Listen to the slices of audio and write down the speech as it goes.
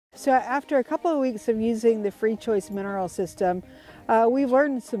So after a couple of weeks of using the Free Choice mineral system, we've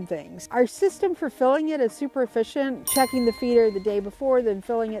learned some things. Our system for filling it is super efficient. Checking the feeder the day before, then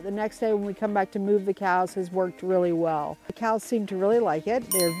filling it the next day when we come back to move the cows has worked really well. The cows seem to really like it.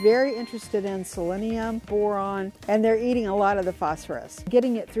 They're very interested in selenium, boron, and they're eating a lot of the phosphorus.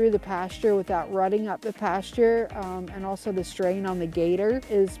 Getting it through the pasture without rutting up the pasture and also the strain on the gator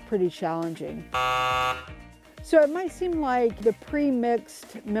is pretty challenging. So it might seem like the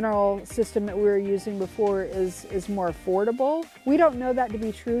pre-mixed mineral system that we were using before is more affordable. We don't know that to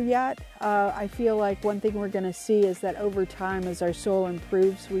be true yet. I feel like one thing we're going to see is that over time, as our soil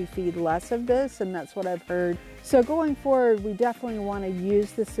improves, we feed less of this, and that's what I've heard. So going forward, we definitely want to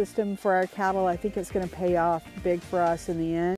use the system for our cattle. I think it's going to pay off big for us in the end.